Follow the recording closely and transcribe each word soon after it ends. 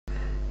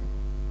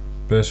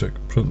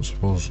Basic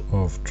principles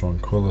of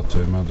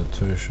tranquility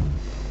meditation.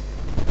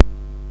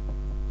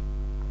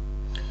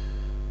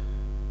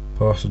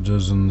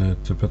 Passages in the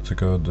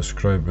Tipitaka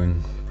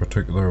describing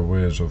particular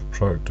ways of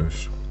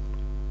practice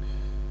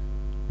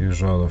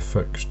use rather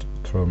fixed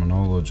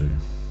terminology,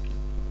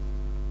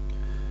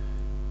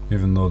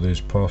 even though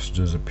these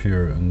passages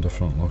appear in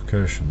different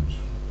locations.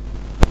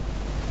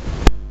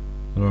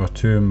 There are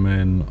two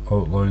main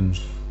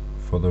outlines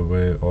for the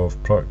way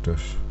of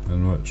practice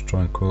in which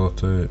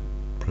tranquility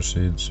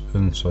precedes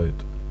insight,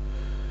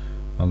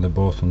 and they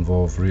both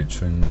involve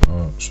reaching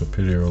a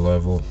superior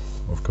level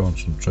of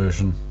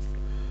concentration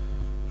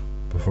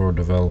before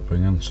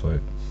developing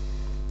insight.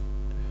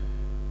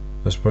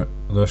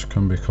 This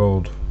can be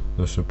called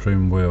the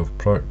supreme way of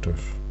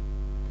practice.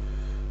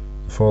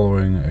 The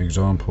following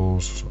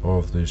examples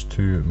of these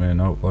two main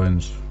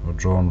outlines are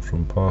drawn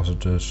from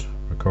passages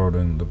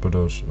recording the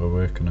Buddha's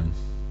awakening.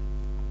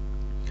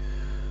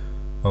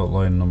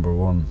 Outline number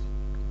 1.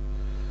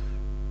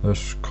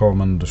 This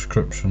common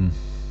description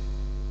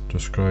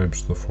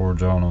describes the four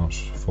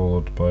jhanas,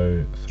 followed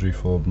by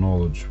threefold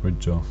knowledge,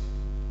 vidya.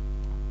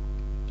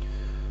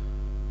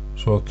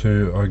 So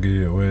too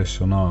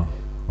Agi-Vesana,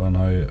 when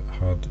I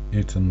had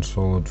eaten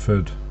solid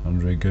food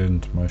and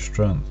regained my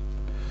strength,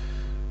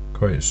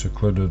 quite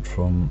secluded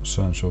from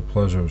sensual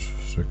pleasures,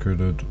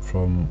 secluded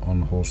from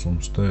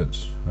unwholesome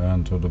states, I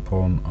entered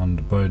upon and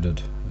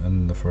abided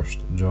in the first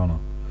jhana,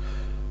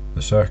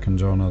 the second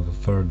jhana, the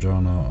third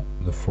jhana,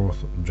 the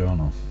fourth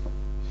jhana.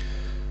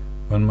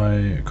 When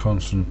my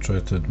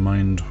concentrated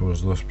mind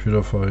was thus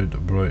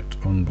purified, bright,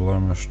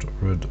 unblemished,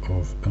 rid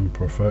of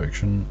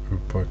imperfection,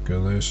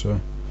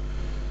 upakilesa,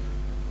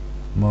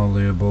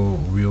 malleable,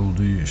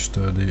 wieldy,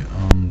 steady,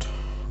 and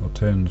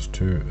attained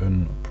to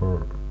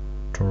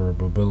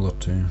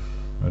imperturbability,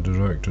 I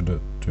directed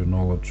it to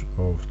knowledge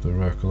of the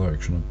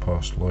recollection of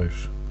past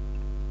lives.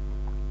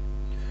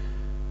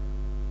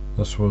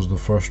 This was the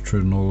first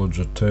true knowledge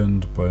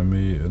attained by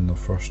me in the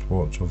first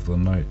watch of the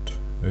night.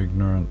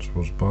 Ignorance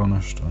was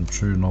banished and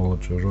true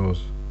knowledge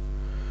arose.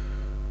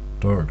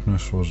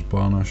 Darkness was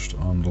banished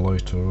and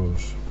light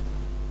arose.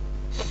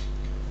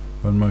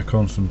 When my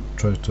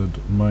concentrated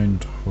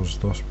mind was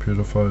thus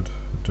purified,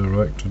 I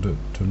directed it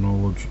to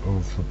knowledge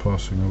of the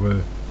passing away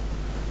of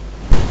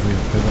the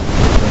appearance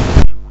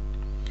of things.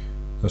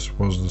 This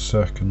was the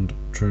second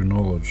true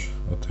knowledge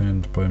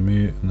attained by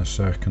me in the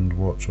second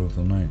watch of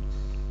the night.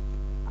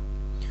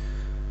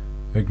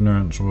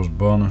 Ignorance was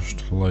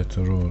banished, light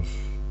arose.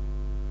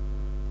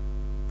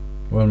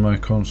 When my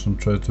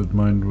concentrated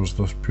mind was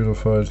thus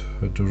purified,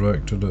 I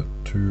directed it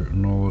to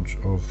knowledge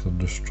of the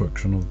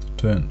destruction of the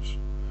tents.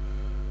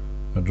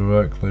 I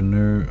directly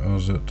knew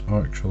as it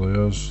actually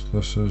is,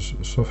 this is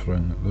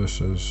suffering,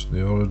 this is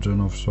the origin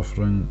of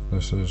suffering,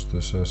 this is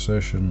the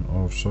cessation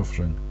of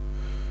suffering.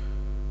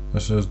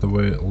 This is the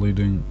way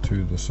leading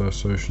to the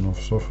cessation of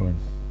suffering.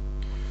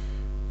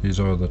 These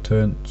are the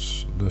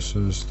tents, this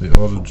is the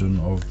origin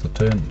of the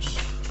tents,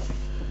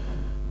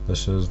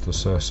 this is the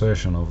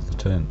cessation of the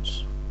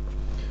tents.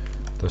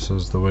 This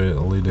is the way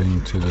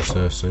leading to the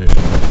cessation of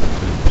the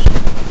tents.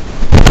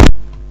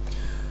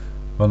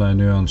 When I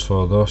knew and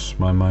saw thus,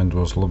 my mind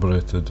was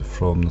liberated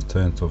from the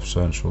taint of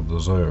sensual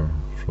desire,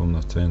 from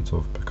the taint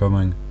of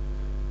becoming,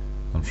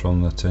 and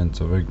from the taint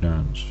of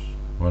ignorance.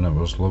 When it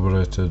was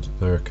liberated,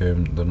 there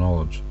came the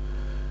knowledge.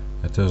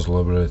 It is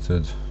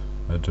liberated,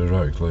 I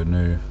directly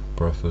knew,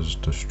 birth is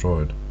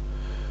destroyed.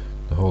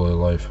 The holy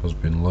life has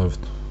been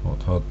lived,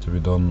 what had to be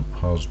done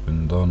has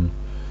been done.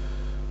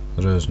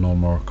 There is no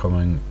more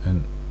coming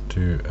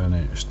into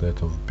any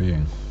state of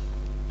being.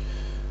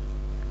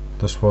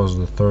 This was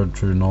the third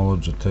true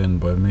knowledge attained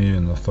by me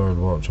in the third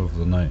watch of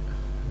the night.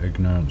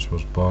 Ignorance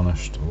was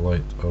banished,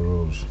 light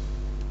arose.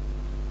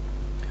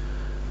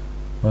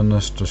 When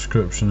this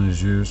description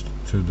is used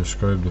to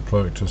describe the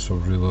practice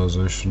of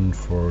realization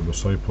for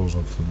disciples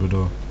of the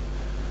Buddha,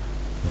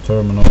 the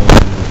terminology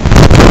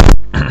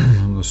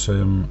is the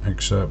same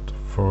except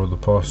for the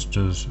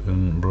passages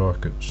in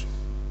brackets.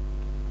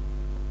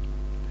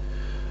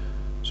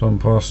 Some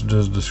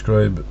passages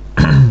describe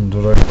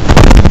direct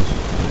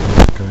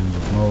both kinds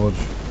of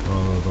knowledge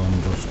rather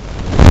than just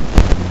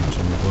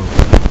mentioned above,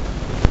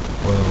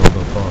 while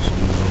other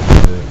passages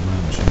only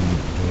mention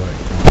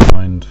directing the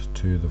mind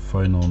to the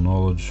final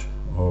knowledge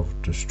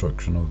of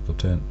destruction of the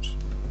tents.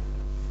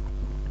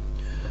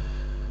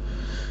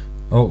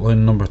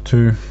 Outline number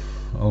 2.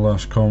 A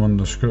less common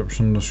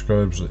description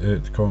describes the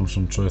 8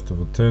 concentrative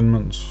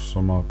attainments,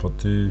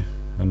 samapatti,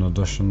 in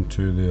addition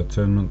to the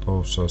attainment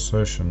of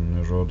cessation,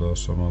 nirodha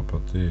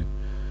samapatti,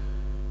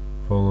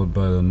 followed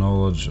by the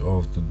knowledge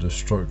of the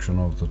destruction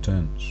of the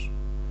tents.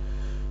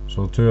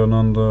 So to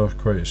Ananda,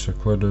 quite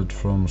secluded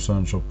from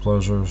sensual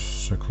pleasures,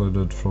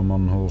 secluded from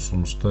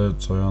unwholesome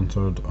states, I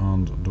entered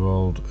and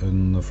dwelled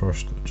in the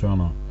first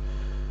jhana.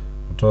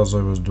 But as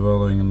I was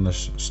dwelling in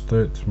this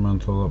state,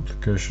 mental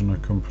application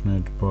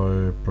accompanied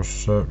by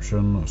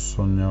perception,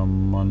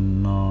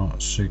 sanyamana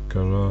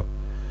sikara,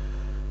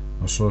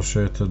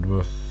 associated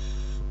with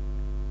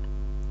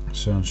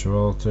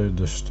sensuality,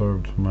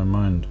 disturbed my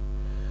mind.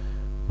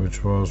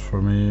 which was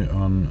for me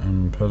an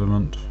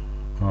impediment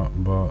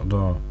at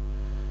Ba-da.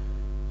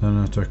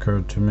 Then it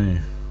occurred to me,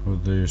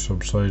 with the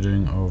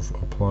subsiding of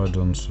applied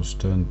and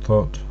sustained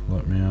thought,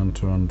 let me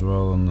enter and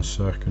dwell in the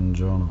second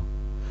jhana.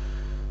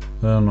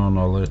 Then on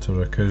a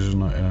later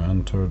occasion I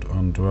entered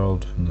and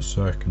dwelled in the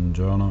second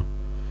jhana,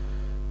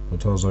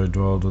 but as I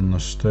dwelled in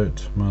this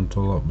state,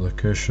 mental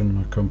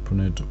application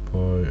accompanied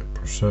by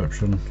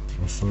perception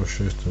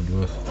associated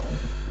with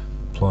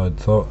applied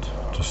thought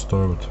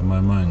disturbed my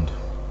mind,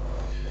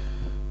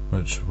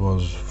 which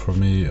was for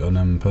me an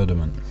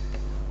impediment.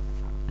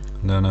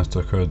 Then it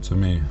occurred to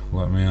me,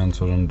 let me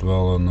enter and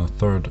dwell in the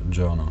third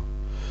jhana.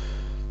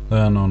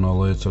 Then on a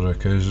later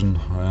occasion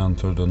I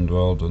entered and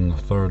dwelled in the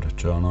third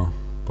jhana,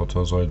 but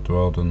as I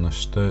dwelled in this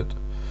state,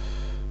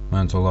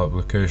 mental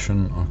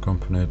application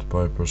accompanied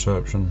by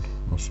perception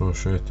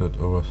associated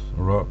with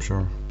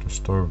rapture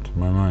disturbed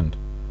my mind,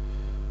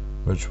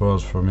 which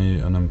was for me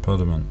an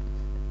impediment.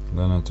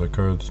 Then it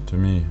occurred to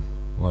me,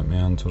 let me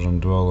enter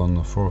and dwell in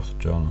the fourth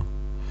jhana.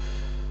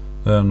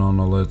 Then on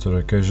a later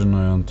occasion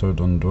I entered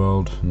and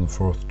dwelled in the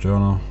fourth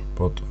jhana,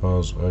 but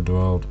as I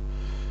dwelled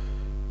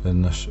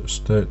in this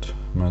state,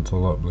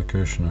 mental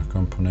application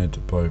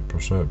accompanied by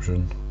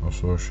perception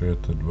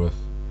associated with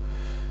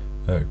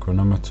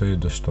equanimity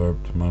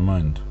disturbed my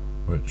mind,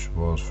 which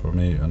was for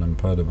me an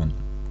impediment.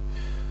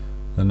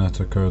 Then it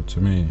occurred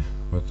to me,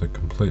 with the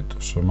complete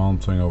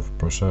surmounting of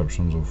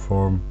perceptions of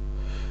form,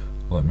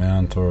 let me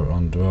enter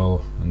and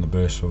dwell in the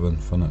base of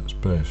infinite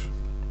space.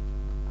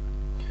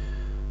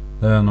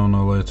 Then on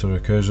a later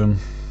occasion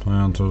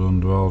I entered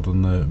and dwelled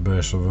in the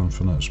base of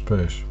infinite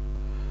space,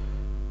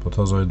 but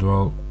as I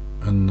dwelt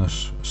in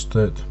this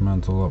state,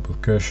 mental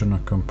application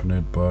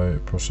accompanied by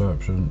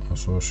perception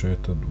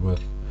associated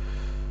with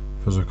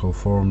physical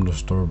form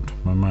disturbed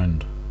my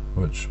mind,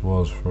 which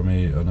was for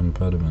me an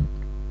impediment.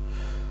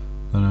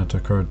 Then it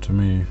occurred to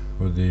me,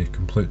 with the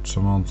complete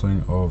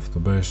surmounting of the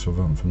base of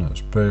infinite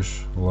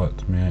space,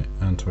 let me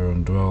enter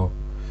and dwell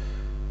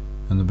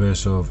in the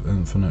base of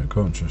infinite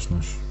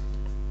consciousness.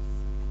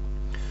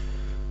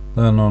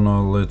 Then on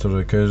a later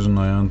occasion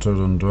I entered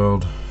and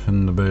dwelled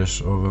in the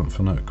base of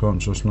infinite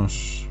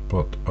consciousness,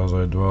 but as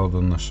I dwelled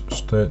in this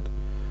state,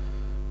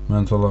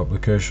 mental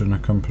application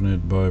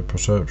accompanied by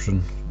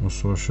perception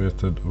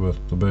associated with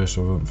the base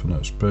of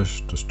infinite space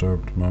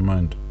disturbed my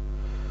mind,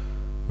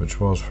 which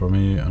was for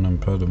me an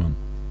impediment.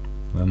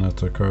 Then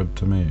it occurred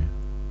to me,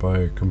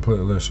 by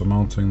completely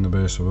surmounting the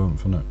base of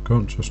infinite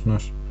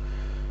consciousness,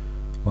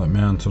 let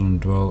me enter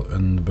and dwell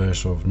in the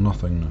base of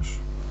nothingness.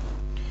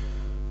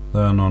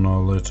 Then on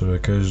a later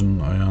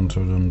occasion I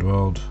entered and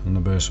dwelled in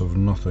the base of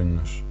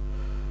nothingness,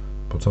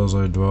 but as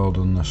I dwelled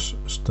in this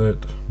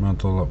state,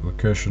 mental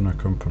application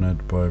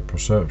accompanied by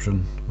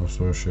perception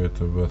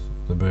associated with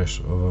the base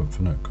of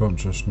infinite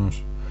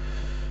consciousness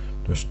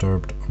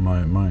disturbed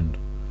my mind,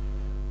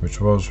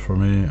 which was for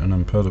me an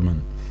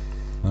impediment.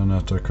 Then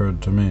it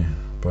occurred to me,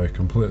 by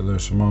completely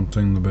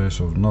surmounting the base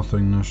of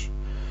nothingness,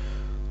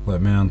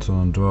 let me enter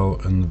and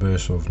dwell in the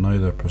base of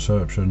neither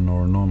perception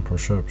nor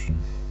non-perception.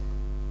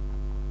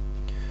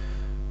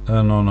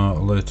 Then on a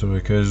later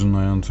occasion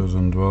I entered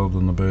and dwelled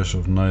in the base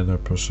of neither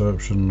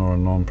perception nor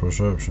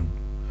non-perception,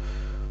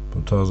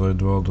 but as I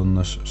dwelled in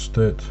this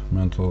state,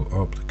 mental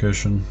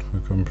application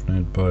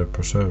accompanied by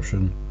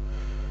perception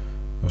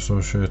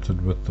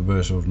associated with the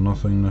base of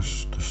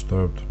nothingness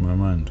disturbed my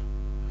mind,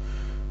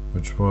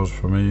 which was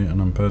for me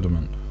an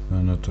impediment.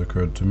 Then it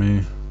occurred to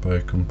me, by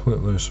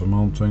completely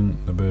surmounting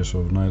the base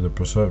of neither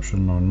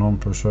perception nor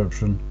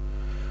non-perception,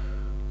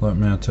 let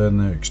me attain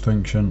the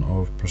extinction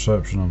of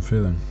perception and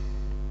feeling.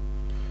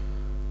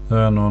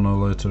 Then on a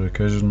later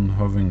occasion,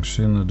 having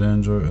seen the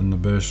danger in the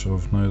base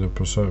of neither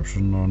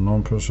perception nor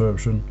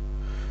non-perception,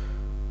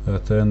 I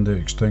attained the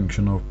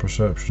extinction of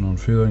perception and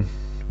feeling,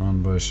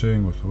 and by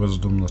seeing with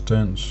wisdom the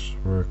tents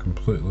were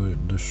completely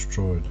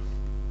destroyed.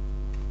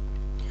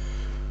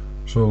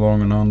 So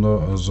long,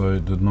 Ananda, as I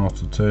did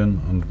not attain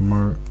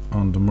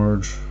and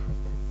emerge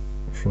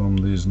from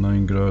these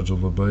 9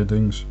 gradual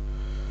abidings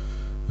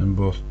in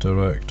both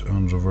direct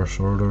and reverse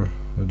order,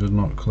 I did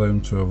not claim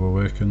to have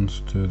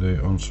awakened to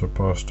the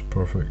unsurpassed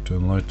perfect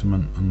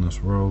enlightenment in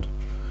this world,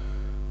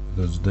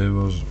 with its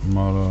devas,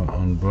 Mara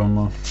and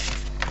Brahma,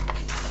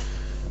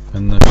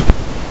 in this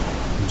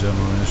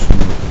generation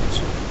with its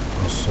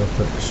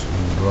ascetics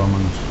and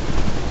Brahmins,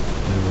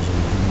 devas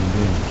and human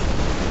beings.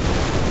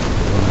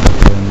 When I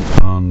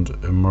attained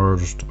and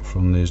emerged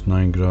from these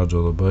 9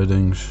 gradual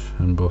abidings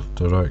in both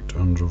direct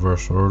and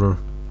reverse order,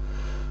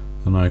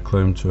 then I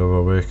claim to have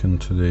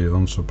awakened to the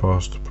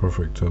unsurpassed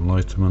perfect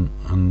enlightenment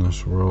in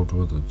this world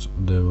with its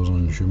devas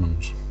and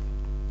humans.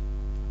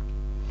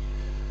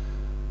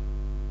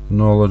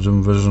 Knowledge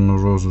and vision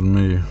arose in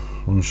me,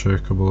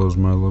 unshakable as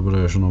my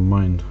liberation of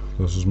mind.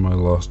 This is my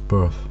last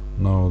birth,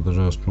 now there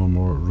is no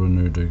more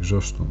renewed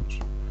existence.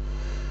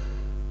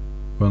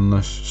 When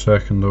this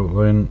second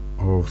outline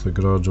of the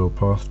gradual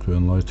path to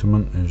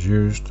enlightenment is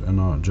used in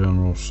a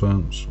general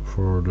sense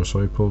for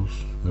disciples,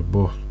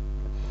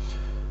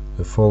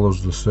 it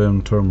follows the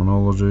same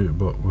terminology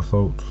but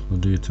without the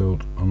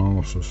detailed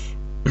analysis.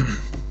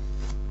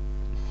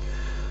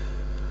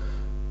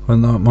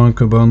 When that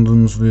monk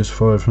abandons these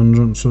 5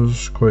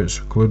 hindrances, quite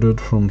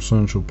secluded from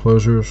sensual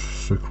pleasures,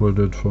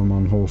 secluded from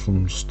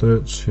unwholesome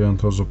states, he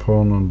enters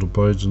upon and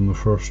abides in the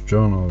first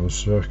jhana, the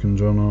second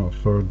jhana,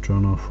 third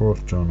jhana,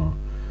 fourth jhana,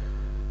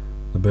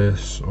 the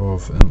base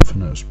of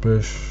infinite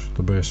space,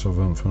 the base of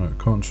infinite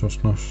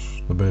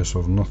consciousness, the base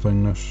of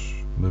nothingness,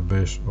 the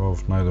base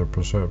of neither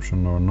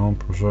perception nor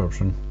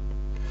non-perception.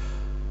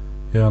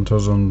 He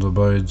enters and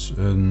abides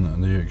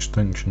in the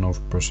extinction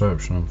of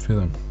perception and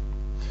feeling,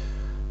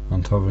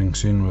 and having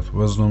seen with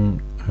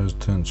wisdom, his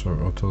taints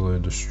are utterly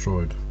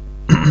destroyed.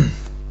 The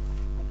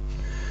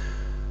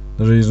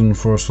reason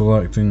for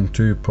selecting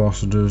 2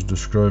 passages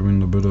describing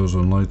the Buddha's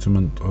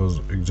enlightenment as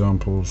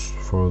examples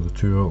for the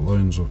 2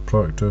 outlines of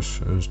practice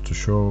is to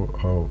show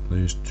how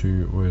these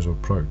 2 ways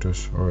of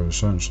practice are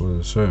essentially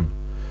the same,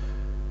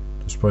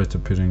 despite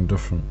appearing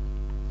different.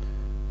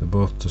 They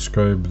both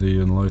describe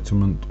the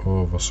enlightenment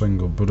of a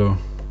single Buddha,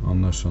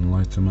 and this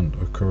enlightenment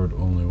occurred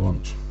only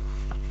once.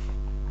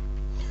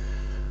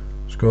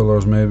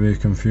 Scholars may be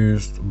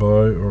confused by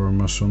or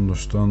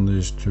misunderstand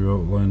these 2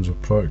 outlines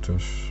of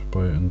practice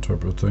by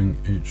interpreting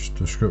each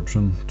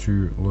description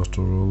too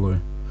literally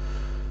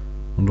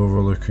and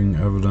overlooking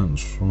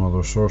evidence from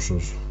other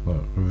sources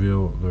that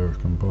reveal their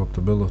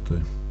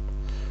compatibility.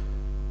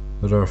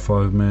 There are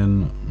 5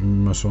 main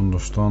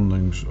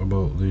misunderstandings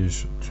about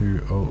these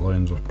 2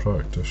 outlines of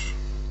practice.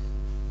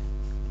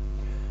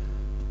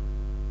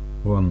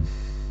 1.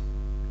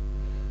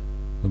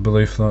 The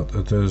belief that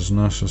it is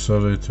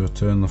necessary to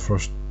attain the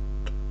first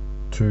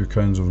 2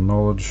 kinds of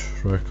knowledge,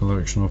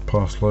 recollection of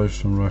past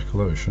lives and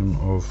recollection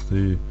of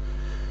the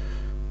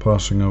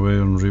passing away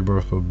and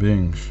rebirth of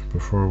beings,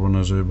 before one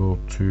is able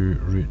to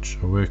reach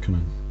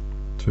awakening.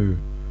 2.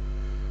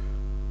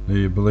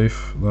 The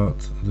belief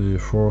that the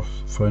 4th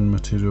fine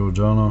material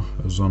jhana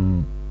is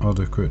an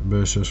adequate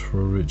basis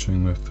for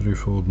reaching the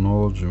 3-fold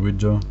knowledge,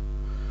 avidya,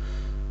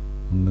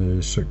 and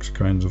the 6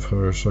 kinds of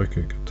higher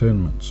psychic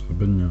attainments,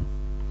 abhinya.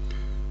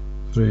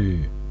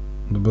 3.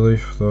 The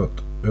belief that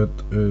it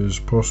is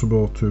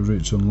possible to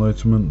reach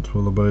enlightenment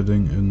while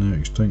abiding in the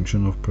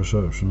extinction of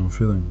perception and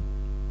feeling.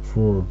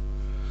 4.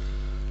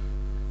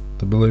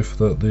 The belief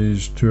that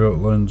these 2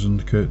 outlines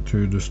indicate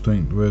 2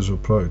 distinct ways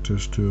of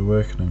practice to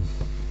awakening.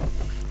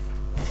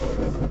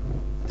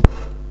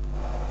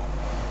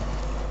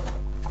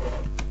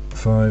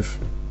 5.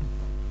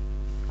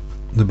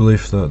 The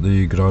belief that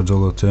the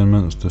gradual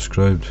attainments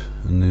described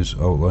in these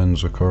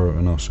outlines occur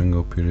in a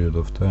single period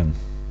of time.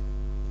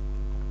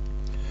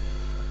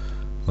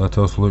 Let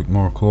us look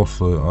more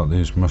closely at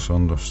these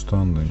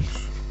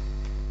misunderstandings.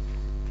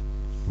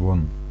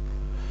 1.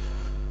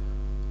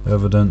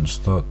 Evidence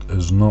that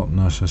is not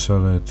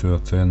necessary to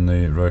attain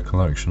the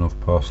recollection of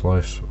past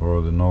lives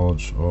or the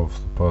knowledge of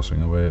the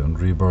passing away and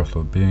rebirth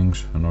of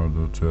beings in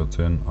order to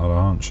attain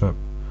arahantship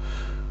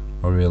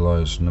or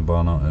realize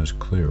nibbana is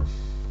clear.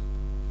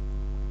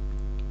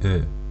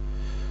 A.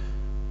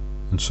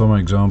 In some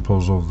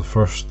examples of the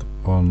first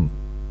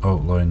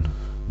outline,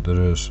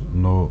 there is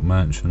no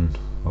mention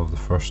of the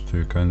first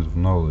 2 kinds of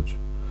knowledge.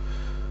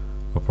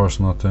 A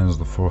person attains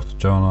the 4th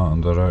jhana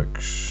and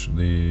directs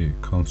the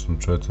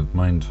concentrated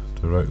mind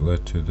directly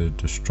to the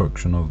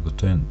destruction of the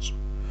taints.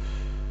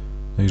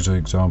 These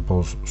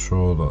examples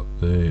show that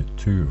the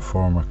 2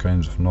 former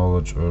kinds of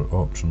knowledge are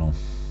optional.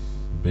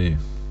 B.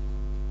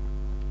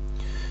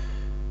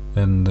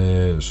 In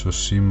the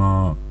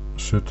Susima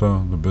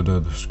Sutta, the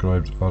Buddha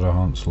describes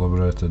arahants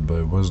liberated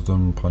by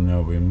wisdom,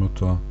 panya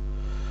vimutta,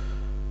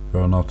 who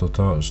are not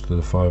attached to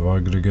the 5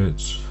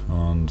 aggregates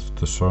and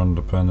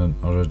discern-dependent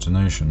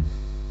origination,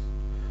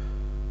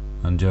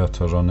 and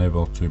yet are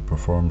unable to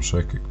perform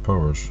psychic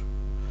powers.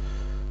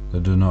 They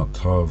do not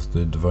have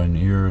the divine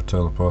ear,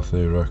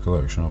 telepathy,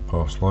 recollection of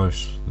past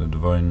lives, the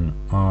divine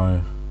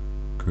eye,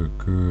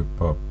 kuku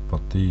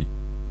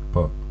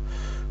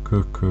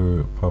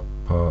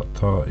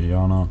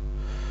papatayana,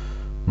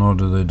 nor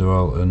do they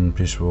dwell in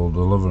peaceful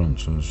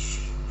deliverances,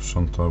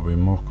 santa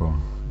vimokkha,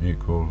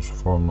 equals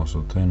formless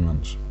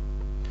attainments.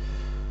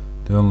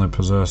 They only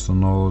possess the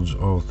knowledge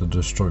of the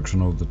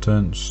destruction of the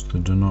taints. They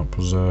do not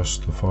possess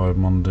the 5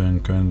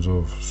 mundane kinds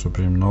of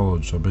supreme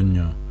knowledge,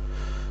 abhinya,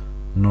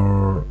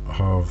 nor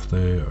have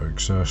they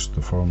accessed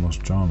the formless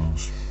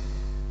jhanas.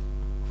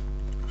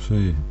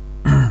 C.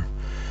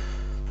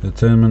 The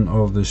attainment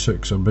of the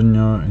 6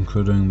 abhinya,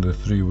 including the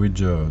 3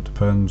 vidya,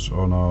 depends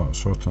on a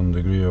certain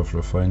degree of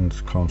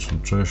refined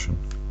concentration.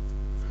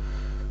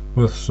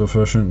 With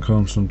sufficient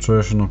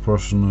concentration, a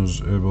person is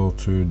able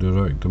to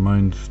direct the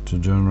mind to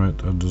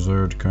generate a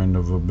desired kind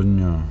of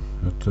abhinya.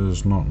 It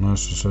is not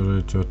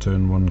necessary to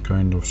attain one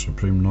kind of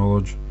supreme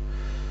knowledge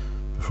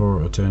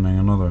before attaining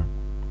another.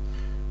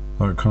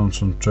 That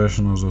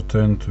concentration is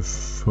attained to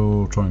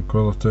full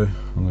tranquility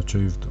and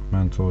achieved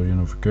mental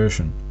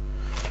unification.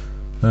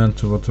 Then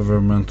to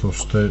whatever mental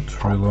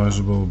state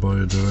realizable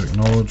by direct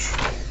knowledge.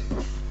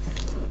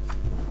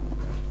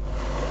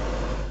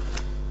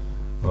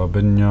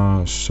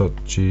 Abhinya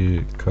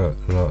Satchi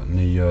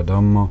Karaniya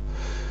Dhamma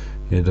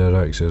He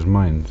directs his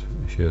mind.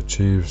 He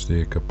achieves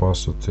the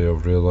capacity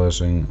of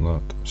realizing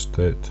that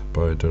state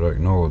by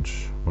direct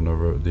knowledge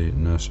whenever the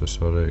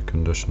necessary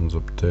conditions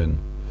obtain.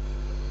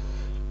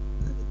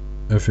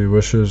 If he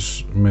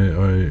wishes, may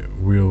I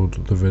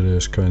wield the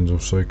various kinds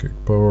of psychic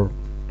power.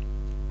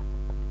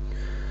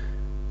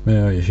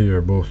 May I hear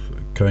both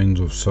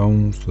kinds of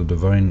sounds, the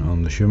divine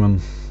and the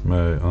human. May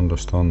I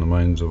understand the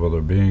minds of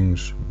other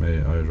beings.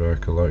 May I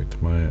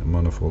recollect my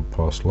manifold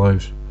past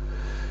lives.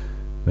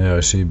 May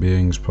I see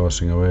beings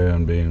passing away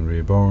and being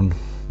reborn.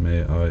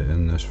 May I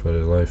in this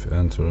very life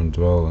enter and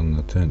dwell in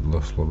the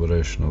taintless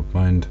liberation of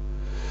mind.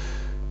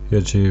 He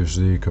achieves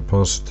the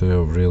capacity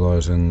of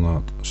realizing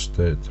that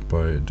state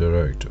by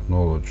direct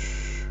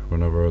knowledge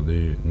whenever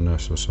the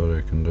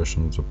necessary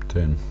conditions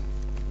obtain.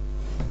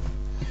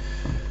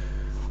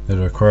 The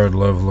required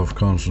level of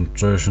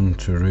concentration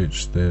to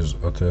reach these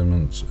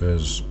attainments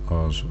is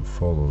as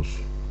follows.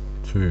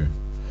 2.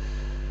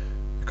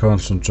 The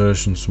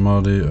concentration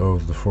samadhi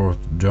of the fourth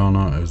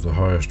jhana is the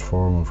highest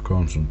form of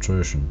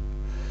concentration.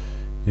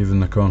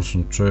 Even the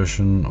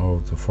concentration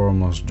of the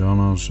formless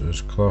jhanas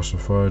is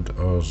classified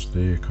as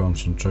the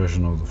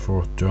concentration of the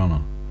fourth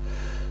jhana.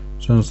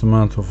 Since the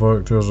mental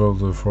factors of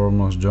the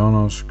formless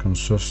jhanas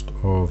consist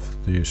of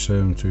the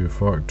same two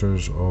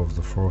factors of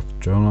the fourth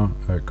jhana,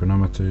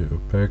 equanimity,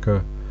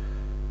 upekkha,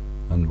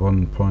 and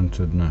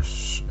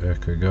one-pointedness,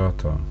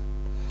 ekaggata,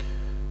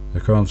 the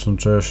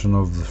concentration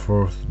of the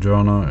fourth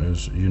jhana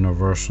is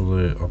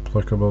universally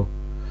applicable.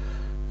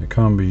 It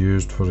can be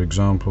used, for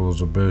example,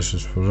 as a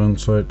basis for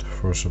insight,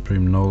 for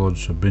supreme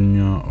knowledge,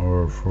 abhinya,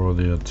 or for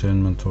the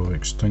attainment of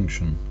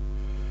extinction.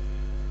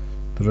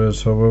 There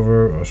is,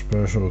 however, a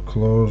special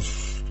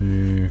clause.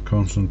 The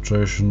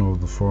concentration of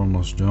the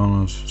formless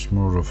jhanas is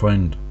more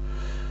refined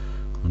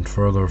and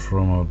further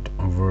from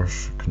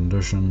adverse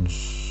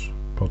conditions,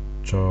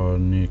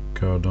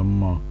 paccānika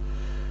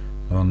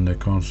than the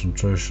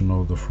concentration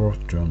of the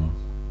fourth jhana.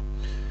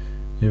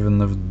 Even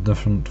the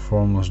different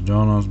formless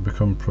jhanas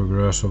become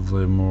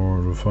progressively more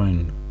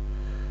refined.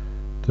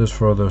 It is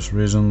for this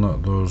reason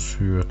that those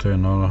who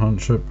attain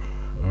arahantship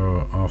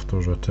after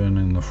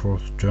attaining the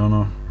fourth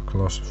jhana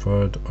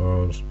classified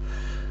as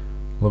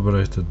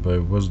liberated by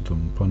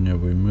wisdom, panya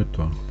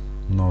vimutta,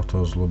 not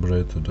as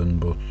liberated in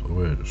both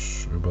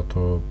ways,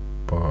 ubato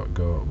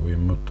bhaga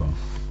vimutta.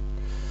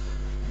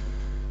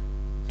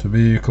 To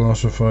be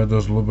classified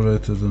as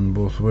liberated in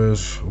both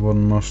ways,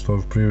 one must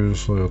have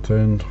previously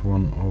attained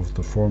one of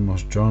the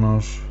formless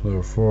jhanas.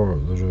 Therefore,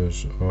 there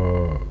is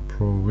a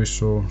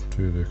proviso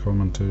to the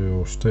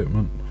commentarial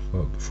statement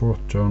that the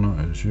fourth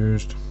jhana is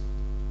used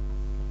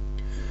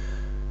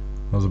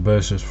as a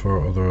basis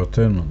for other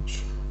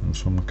attainments. In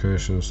some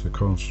cases, the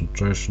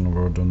concentration of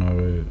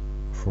ordinary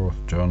fourth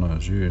jhana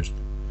is used,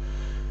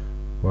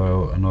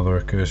 while in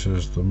other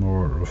cases the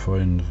more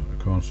refined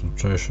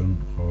concentration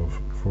of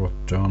fourth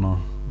jhana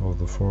of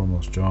the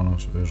formless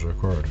jhanas is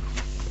required.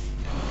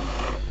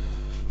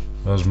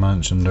 As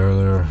mentioned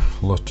earlier,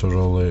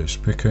 literally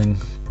speaking,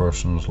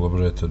 persons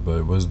liberated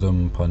by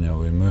wisdom, panya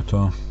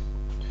vimutta,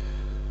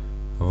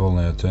 have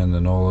only attained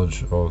the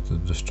knowledge of the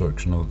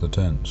destruction of the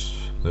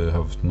tense. They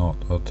have not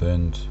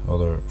attained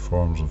other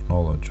forms of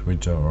knowledge,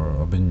 vijja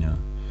or abhinya,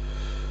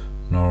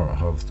 nor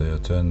have they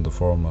attained the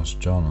formless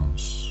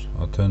jhanas.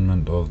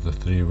 Attainment of the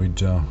three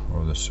vijja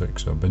or the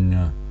six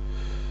abhinya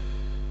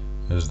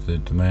is the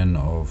domain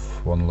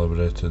of one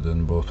liberated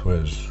in both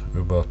ways,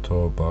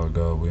 ubato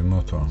bhaga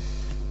vimutta.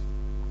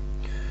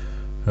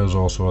 He has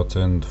also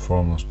attained the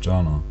formless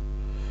jhana.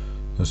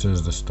 This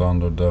is the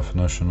standard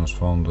definition as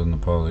found in the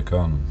Pali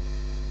Canon.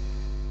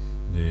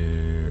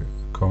 The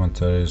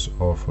commentaries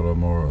offer a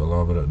more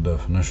elaborate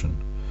definition,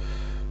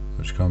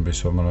 which can be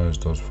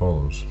summarized as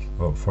follows.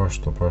 At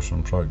first, a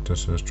person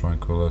practices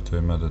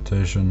tranquility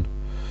meditation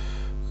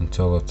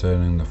until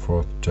attaining the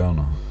fourth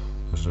jhana.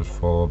 This is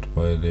followed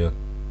by the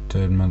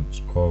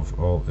attainment of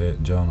all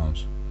 8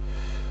 jhanas.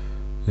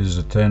 These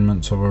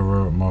attainments,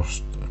 however,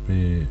 must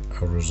be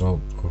a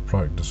result of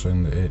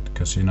practicing the 8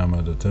 kasina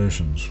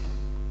meditations,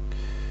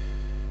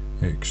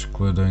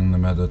 excluding the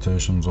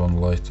meditations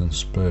on light and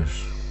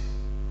space.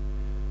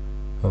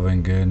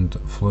 Having gained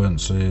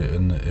fluency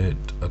in the 8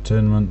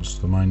 attainments,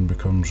 the mind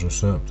becomes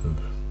receptive.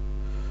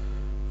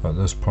 At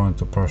this point,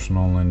 the person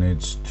only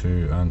needs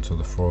to enter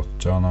the fourth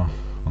jhana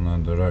and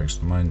then directs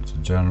the mind to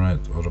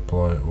generate or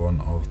apply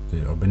one of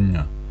the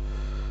abhinya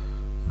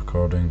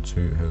according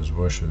to his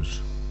wishes.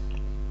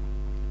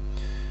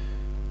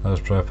 As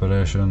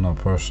preparation, a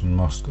person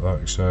must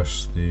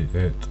access the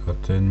 8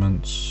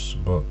 attainments,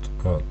 but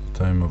at the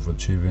time of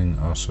achieving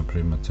a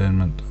supreme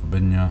attainment,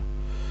 abhinya,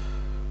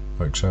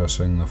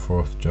 accessing the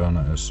fourth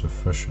jhana is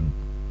sufficient.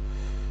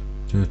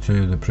 Due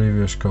to the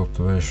previous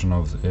cultivation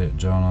of the 8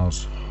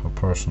 jhanas, a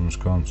person's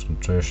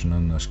concentration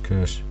in this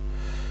case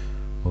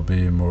will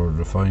be more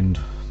refined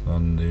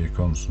than the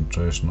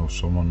concentration of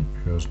someone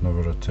who has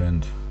never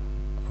attained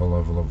a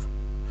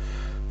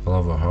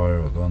level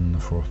higher than the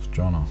fourth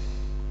jhana.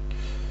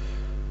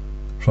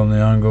 From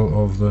the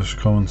angle of this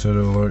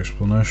commentarial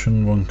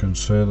explanation, one can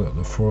say that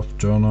the fourth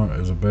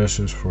jhana is a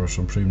basis for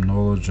supreme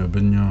knowledge,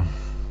 abhinya.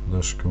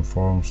 This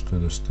conforms to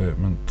the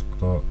statement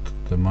that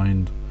the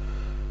mind,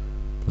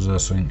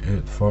 possessing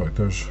 8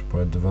 factors,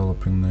 by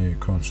developing the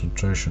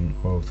concentration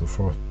of the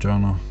fourth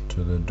jhana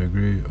to the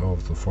degree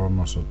of the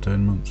formless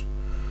attainments,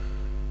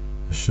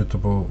 is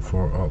suitable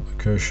for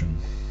application.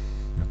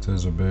 It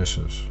is a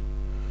basis,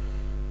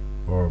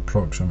 or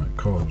approximate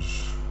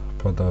cause,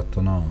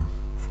 padatana,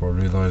 for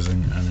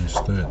realizing any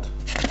state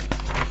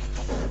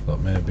that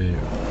may be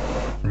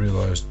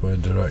realized by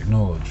direct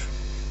knowledge.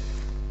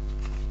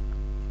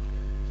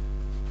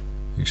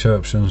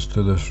 Exceptions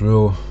to this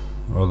rule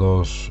are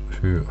those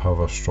who have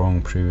a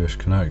strong previous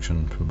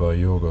connection, puba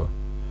yoga,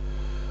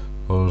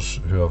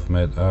 those who have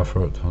made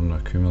effort and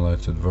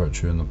accumulated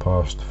virtue in the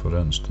past, for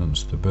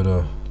instance the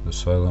Buddha, the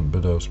silent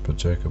Buddhas,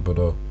 Pacceka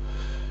Buddha,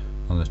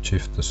 and the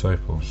chief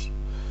disciples.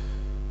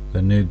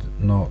 They need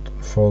not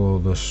follow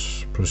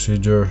this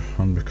procedure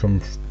and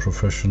become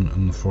proficient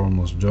in the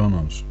formless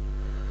jhanas.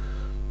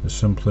 They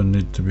simply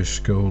need to be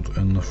skilled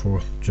in the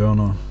fourth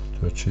jhana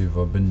to achieve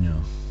abhinya.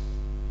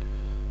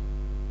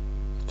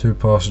 The 2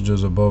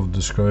 passages above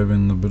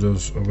describing the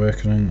Buddha's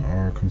awakening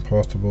are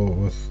compatible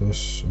with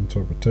this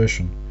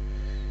interpretation,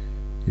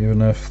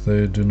 even if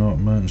they do not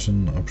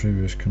mention a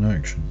previous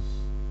connection.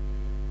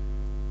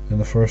 In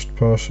the first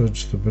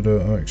passage, the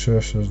Buddha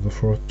accesses the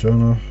fourth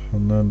jhana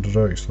and then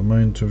directs the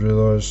mind to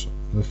realize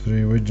the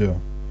 3 vidya.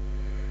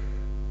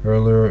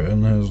 Earlier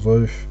in his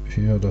life,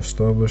 he had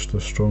established a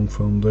strong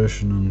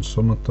foundation in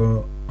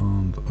samatha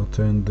and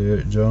attained the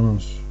 8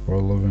 jhanas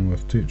while living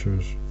with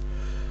teachers,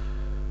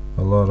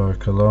 Alara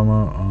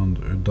Kalama and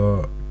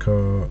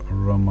Udaka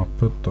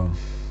Ramaputta.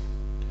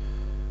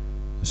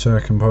 The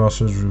second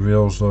passage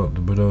reveals that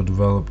the Buddha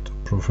developed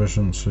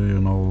proficiency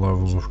in all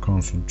levels of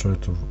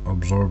concentrative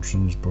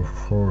absorptions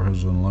before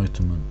his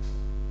enlightenment.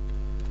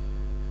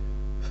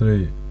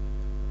 3.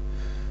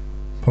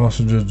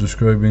 Passages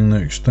describing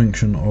the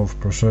extinction of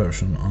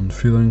perception and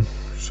feeling,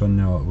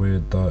 Sanya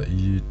Veda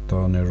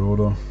Yita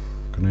Nirodha,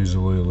 can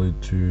easily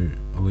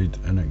lead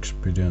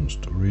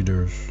inexperienced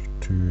readers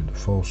to the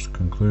false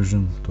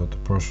conclusion that the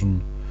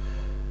person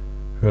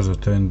who has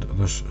attained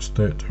this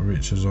state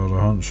reaches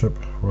arahantship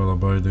while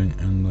abiding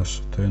in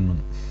this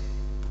attainment.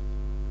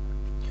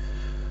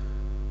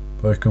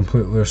 By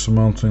completely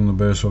surmounting the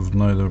base of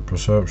neither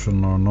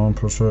perception nor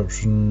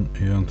non-perception,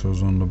 he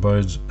enters and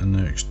abides in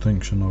the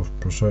extinction of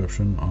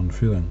perception and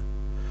feeling,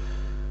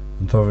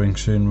 and having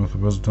seen with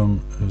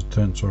wisdom, his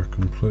taints are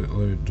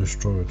completely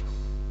destroyed.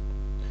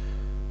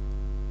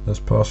 This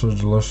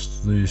passage lists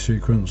the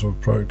sequence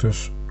of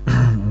practice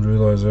and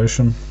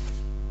realization,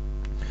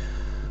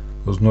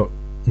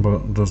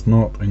 but does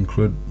not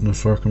include the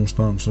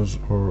circumstances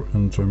or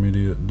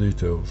intermediate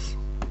details.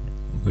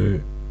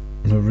 The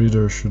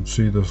reader should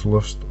see this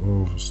list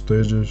of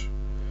stages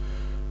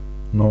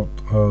not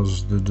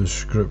as the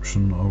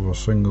description of a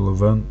single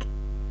event.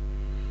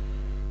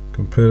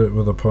 Compare it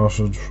with a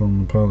passage from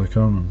the Pali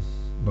Canon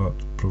that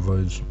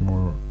provides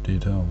more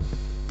detail.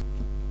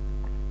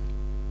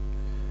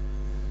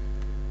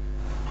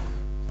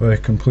 By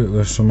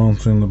completely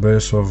surmounting the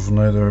base of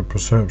neither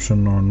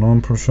perception nor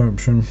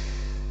non-perception,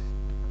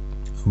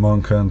 a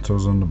monk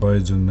enters and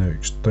abides in the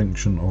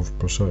extinction of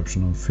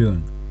perception and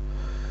feeling.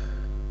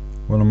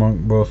 When a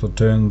monk both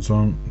attains to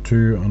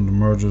and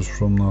emerges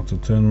from that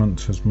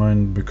attainment, his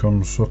mind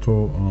becomes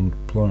subtle and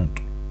pliant.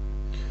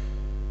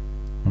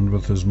 And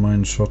with his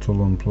mind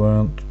subtle and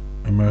pliant,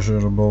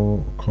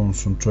 immeasurable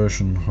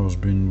concentration has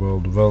been well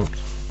developed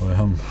by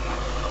him.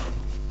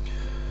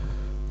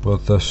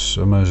 With this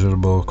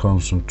immeasurable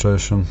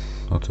concentration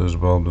that is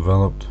well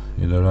developed,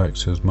 he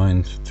directs his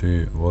mind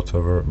to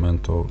whatever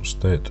mental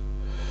state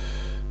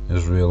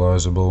is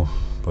realizable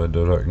by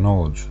direct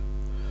knowledge,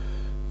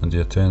 and he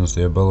attains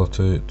the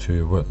ability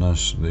to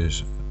witness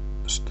these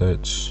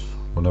states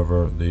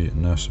whenever the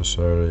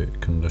necessary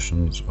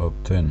conditions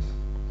obtain.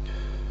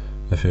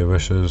 If he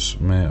wishes,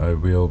 may I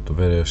wield the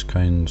various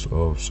kinds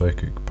of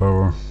psychic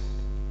power.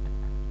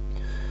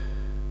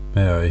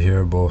 May I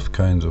hear both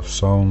kinds of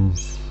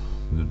sounds,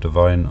 the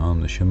divine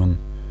and the human.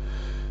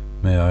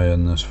 May I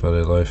in this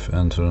very life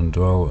enter and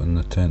dwell in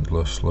the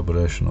taintless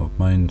liberation of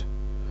mind.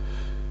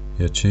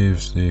 He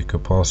achieves the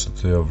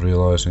capacity of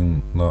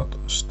realizing that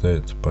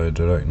state by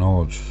direct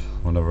knowledge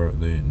whenever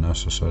the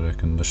necessary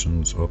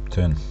conditions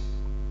obtain.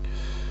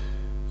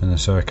 In the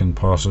second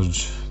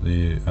passage,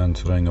 the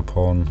entering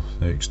upon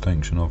the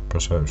extinction of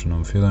perception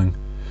and feeling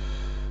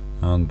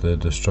and the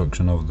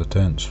destruction of the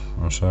taints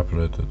are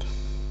separated.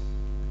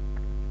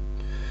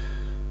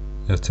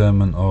 The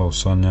attainment of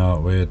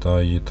Sanya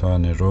Veda Yita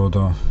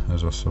Nirodha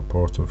is a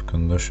supportive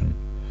condition,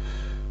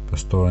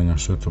 bestowing a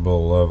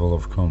suitable level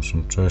of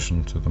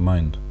concentration to the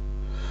mind.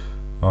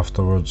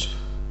 Afterwards,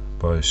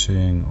 by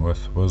seeing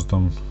with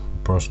wisdom,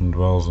 a person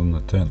dwells in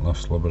the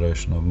taintless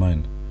liberation of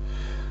mind.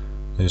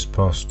 These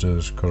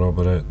passages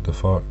corroborate the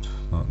fact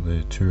that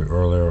the 2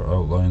 earlier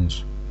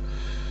outlines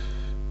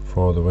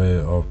for the way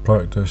of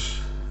practice,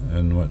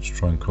 in which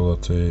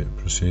tranquility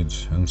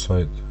precedes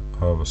insight,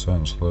 have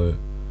essentially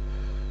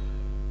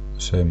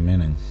the same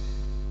meaning.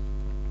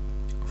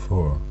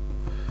 4.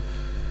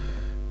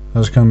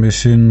 As can be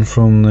seen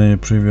from the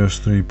previous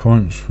 3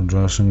 points,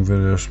 addressing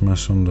various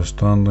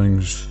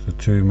misunderstandings, the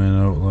 2 main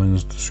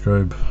outlines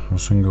describe a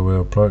single way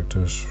of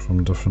practice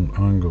from different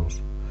angles.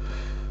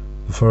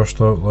 The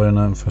first outline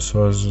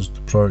emphasizes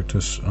the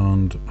practice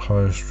and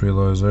highest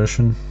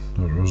realization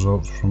that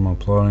results from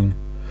applying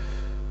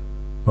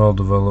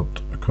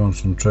well-developed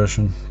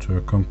concentration to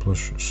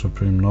accomplish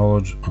supreme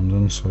knowledge and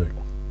insight.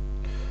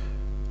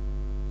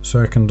 The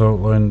second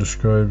outline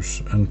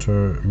describes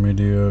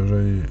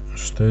intermediary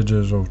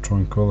stages of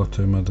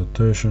tranquility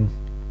meditation,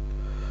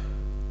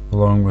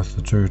 along with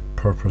the true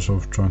purpose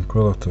of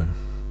tranquility,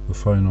 the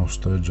final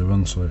stage of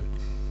insight.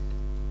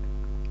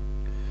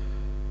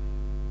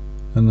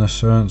 In this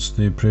sense,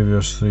 the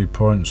previous 3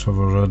 points have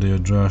already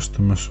addressed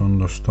the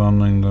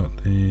misunderstanding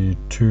that the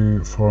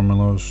 2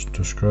 formulas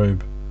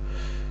describe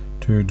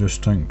 2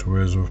 distinct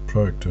ways of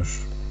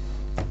practice.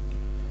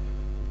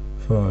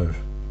 5.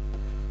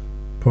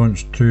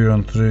 Points 2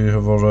 and 3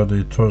 have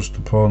already touched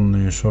upon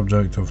the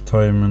subject of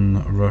time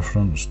in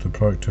reference to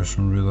practice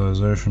and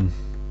realization.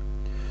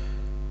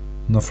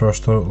 In the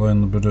first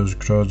outline, the Buddha's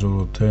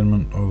gradual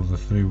attainment of the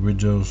 3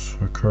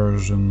 vijjas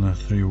occurs in the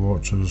 3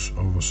 watches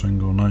of a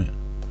single night.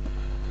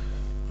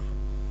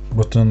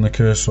 But in the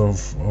case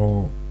of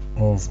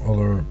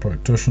other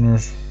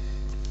practitioners,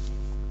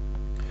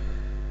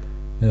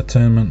 the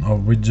attainment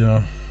of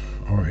vijja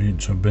or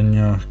each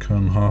abhinya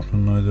can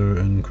happen either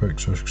in quick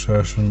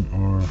succession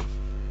or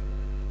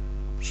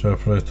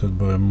separated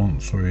by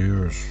months or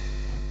years.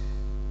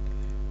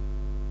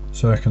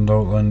 Second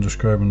outline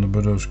describing the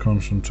Buddha's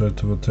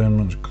concentrative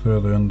attainments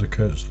clearly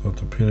indicates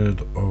that a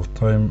period of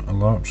time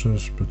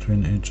elapses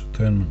between each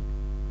attainment.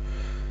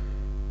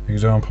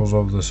 Examples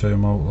of the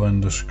same outline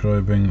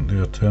describing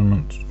the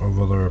attainments of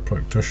other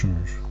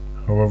practitioners,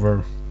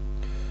 however,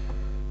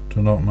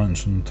 do not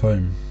mention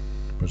time,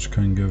 which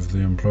can give the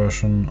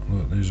impression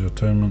that these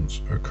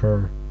attainments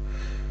occur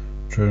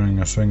during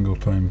a single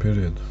time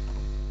period.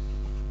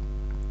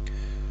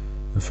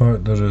 The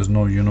fact there is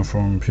no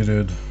uniform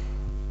period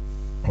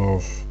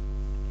of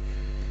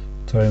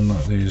time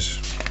that these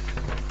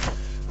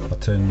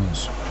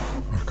attainments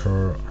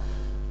occur,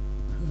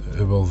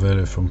 it will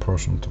vary from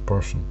person to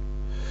person.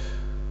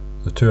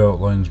 The 2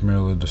 outlines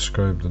merely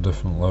describe the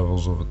different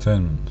levels of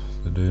attainment.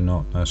 They do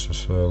not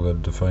necessarily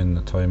define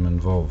the time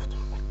involved.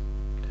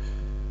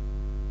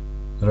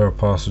 There are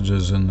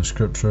passages in the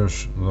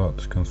scriptures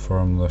that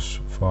confirm this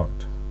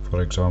fact.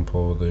 For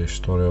example, the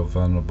story of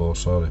Venerable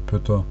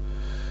Sariputta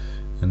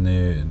in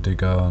the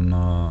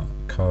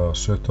Dighanaka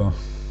Sutta,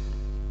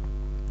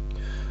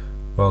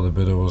 while the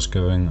Buddha was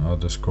giving a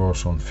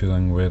discourse on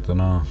feeling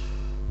Vedana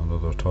and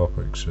other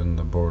topics in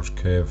the Boar's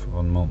Cave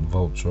on Mount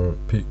Vulture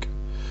Peak.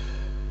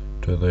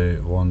 To the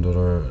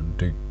wanderer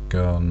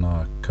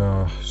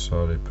Dighanaka,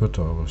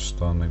 Sariputta was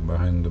standing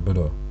behind the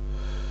Buddha,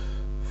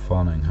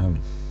 fanning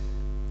him.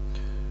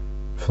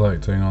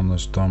 Reflecting on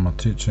this Dhamma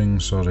teaching,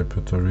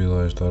 Sariputta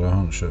realized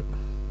arahantship.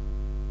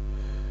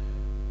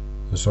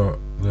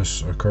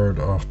 This occurred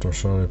after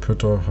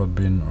Sariputta had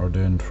been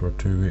ordained for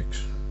 2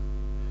 weeks.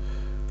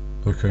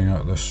 Looking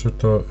at this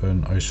sutta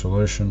in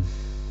isolation,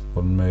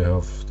 one may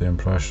have the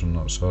impression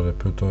that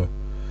Sariputta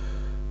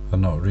had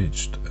not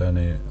reached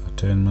any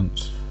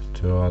attainments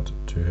to add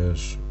to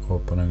his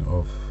opening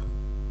of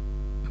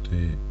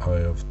the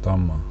Eye of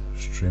Dhamma,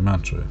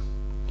 Srimatra,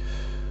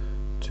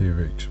 2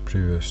 weeks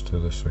previous to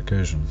this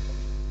occasion.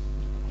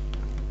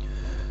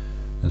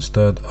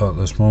 Instead, at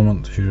this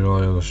moment, he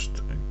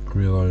realized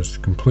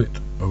complete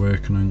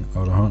awakening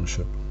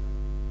arahantship.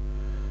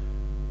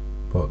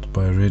 But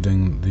by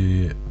reading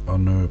the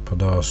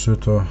Anupada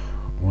Sutta,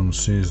 one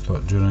sees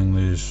that during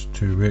these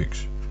 2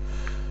 weeks,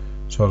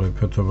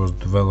 Sariputta was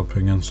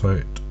developing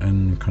insight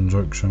in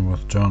conjunction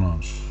with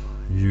jhanas,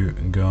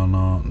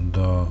 Ugana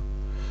Daha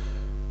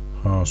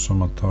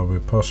Samatha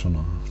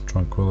Vipassana,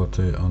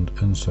 tranquility and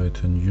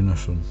insight in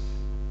unison,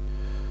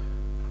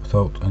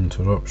 without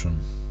interruption,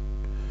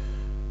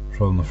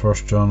 from the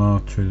first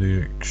jhana to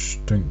the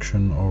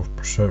extinction of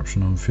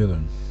perception and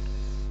feeling.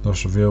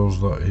 This reveals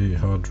that he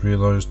had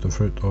realized the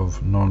fruit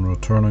of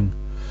non-returning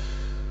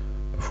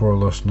before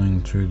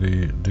listening to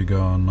the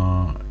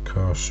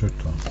Dighanaka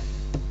Sutta.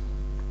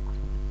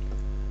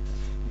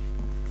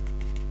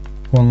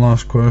 One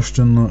last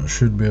question that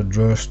should be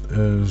addressed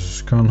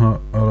is, can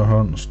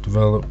arahants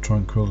develop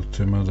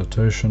tranquility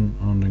meditation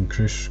and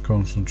increase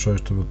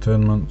concentrative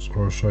attainments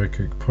or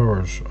psychic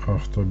powers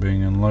after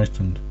being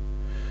enlightened?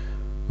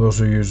 Those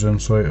who use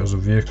insight as a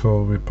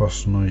vehicle,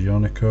 vipassana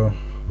yanika,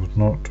 have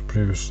not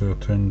previously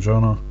attained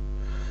jhana,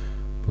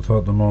 but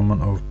at the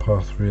moment of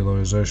path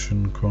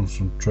realization,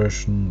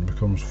 concentration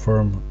becomes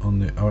firm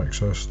and they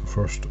access the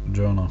first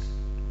jhana.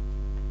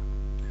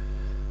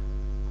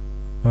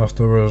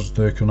 Afterwards,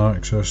 they can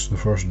access the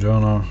first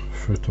jhana,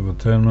 fruit of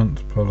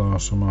attainment,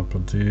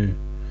 parasamapati,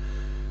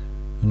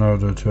 in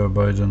order to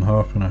abide in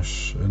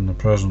happiness in the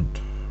present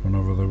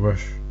whenever they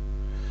wish.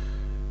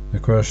 The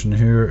question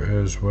here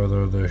is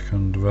whether they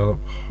can develop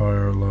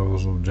higher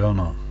levels of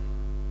jhana.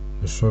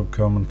 The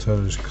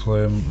sub-commentaries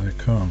claim they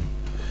can.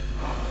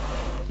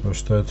 Their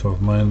state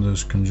of mind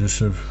is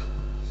conducive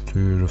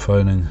to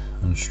refining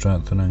and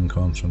strengthening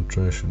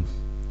concentration.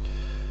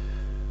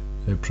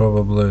 They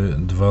probably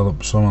develop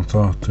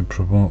samatha to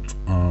promote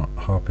a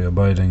happy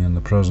abiding in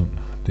the present,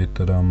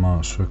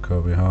 Dittadhamma Sukha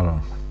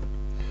Vihara.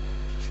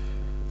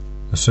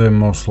 The same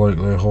most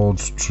likely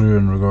holds true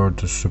in regard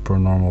to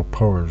supernormal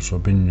powers,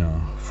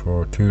 abhinya,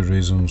 for two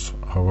reasons.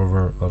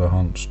 However,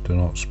 arahants do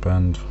not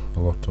spend a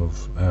lot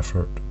of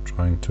effort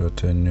trying to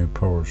attain new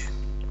powers.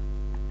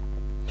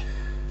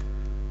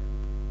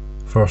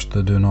 First,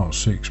 they do not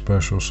seek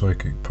special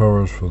psychic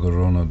powers for their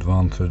own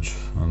advantage,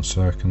 and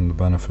second, the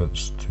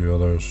benefits to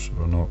others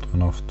are not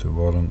enough to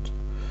warrant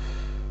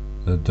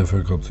the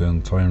difficulty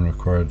and time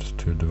required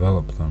to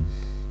develop them,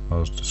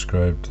 as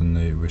described in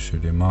the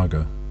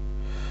Visuddhimagga.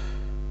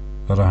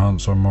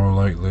 Arahants are more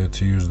likely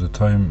to use the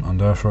time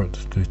and effort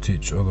to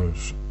teach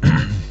others,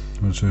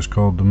 which is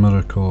called the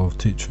miracle of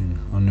teaching,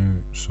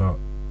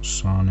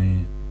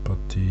 Anusasani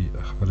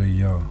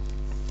Patihariya,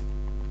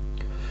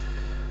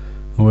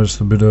 which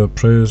the Buddha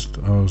praised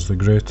as the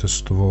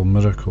greatest of all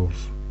miracles.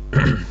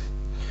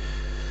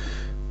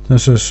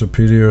 This is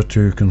superior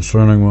to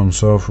concerning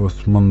oneself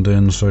with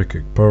mundane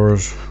psychic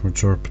powers,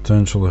 which are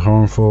potentially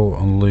harmful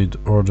and lead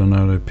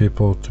ordinary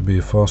people to be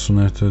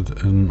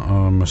fascinated in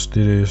a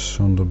mysterious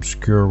and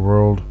obscure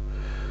world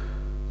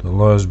that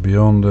lies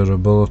beyond their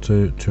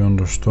ability to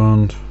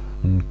understand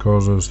and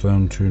causes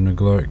them to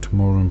neglect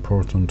more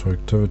important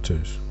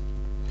activities.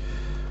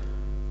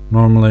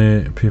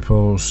 Normally,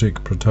 people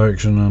seek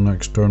protection in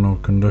external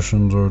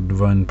conditions or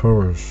divine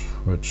powers,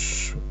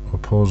 which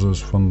opposes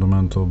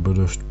fundamental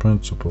Buddhist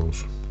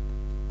principles.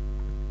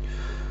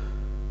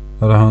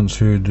 Arahants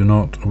who do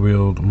not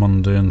wield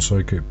mundane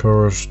psychic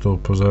powers still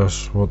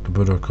possess what the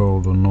Buddha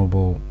called a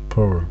noble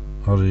power,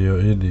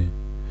 Ariya-edi.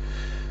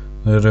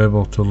 They are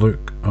able to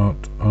look at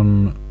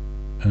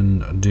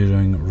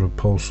unendearing,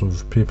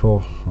 repulsive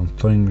people and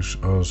things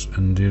as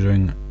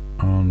endearing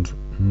and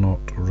not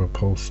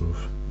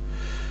repulsive.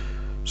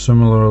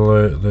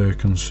 Similarly, they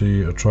can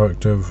see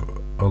attractive,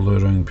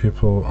 alluring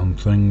people and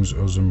things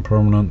as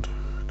impermanent,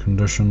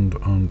 conditioned,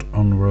 and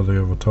unworthy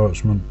of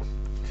attachment.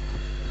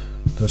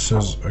 This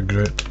is a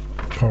great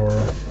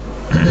power.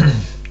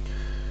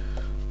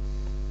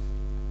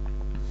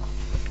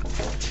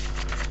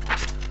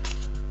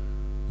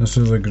 This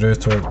is a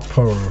greater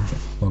power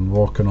than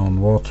walking on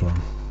water,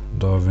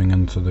 diving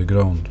into the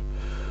ground,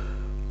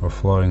 or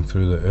flying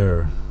through the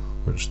air,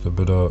 which the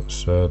Buddha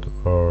said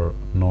are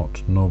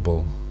not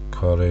noble,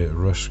 carry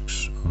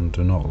risks, and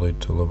do not lead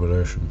to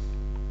liberation.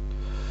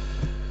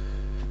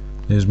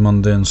 These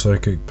mundane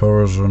psychic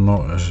powers are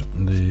not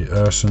the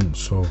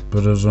essence of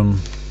Buddhism,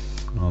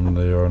 and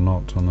they are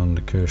not an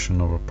indication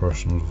of a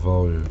person's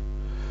value.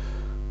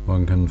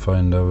 One can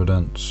find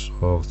evidence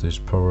of these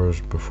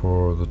powers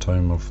before the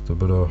time of the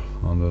Buddha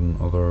and in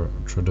other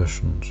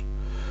traditions.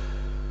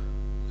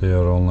 They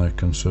are only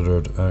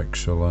considered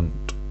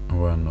excellent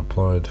when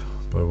applied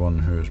by one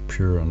who is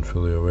pure and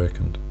fully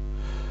awakened.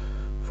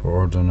 For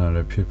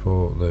ordinary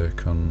people, they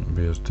can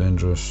be as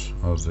dangerous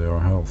as they are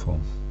helpful.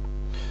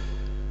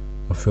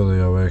 A fully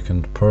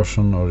awakened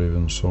person, or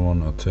even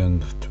someone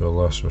attained to a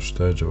lesser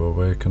stage of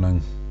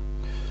awakening,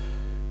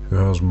 who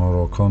has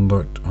moral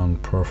conduct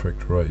and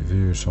perfect right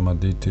view,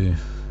 samadhi,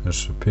 is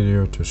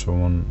superior to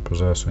someone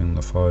possessing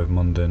the 5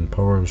 mundane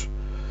powers,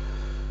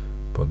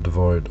 but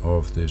devoid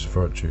of these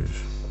virtues.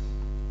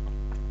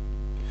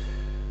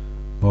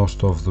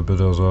 Most of the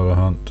Buddha's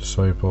arahant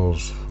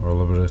disciples are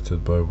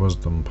liberated by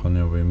wisdom,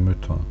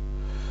 panya-vimutta,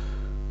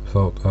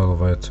 without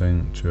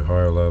elevating to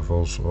higher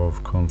levels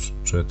of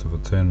concentrative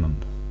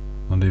attainment,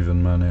 and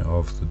even many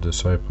of the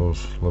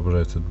disciples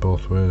liberated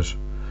both ways,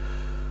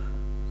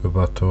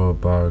 ubato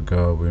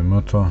bharga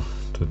vimutta,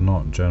 did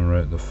not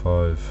generate the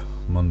 5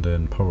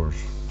 mundane powers.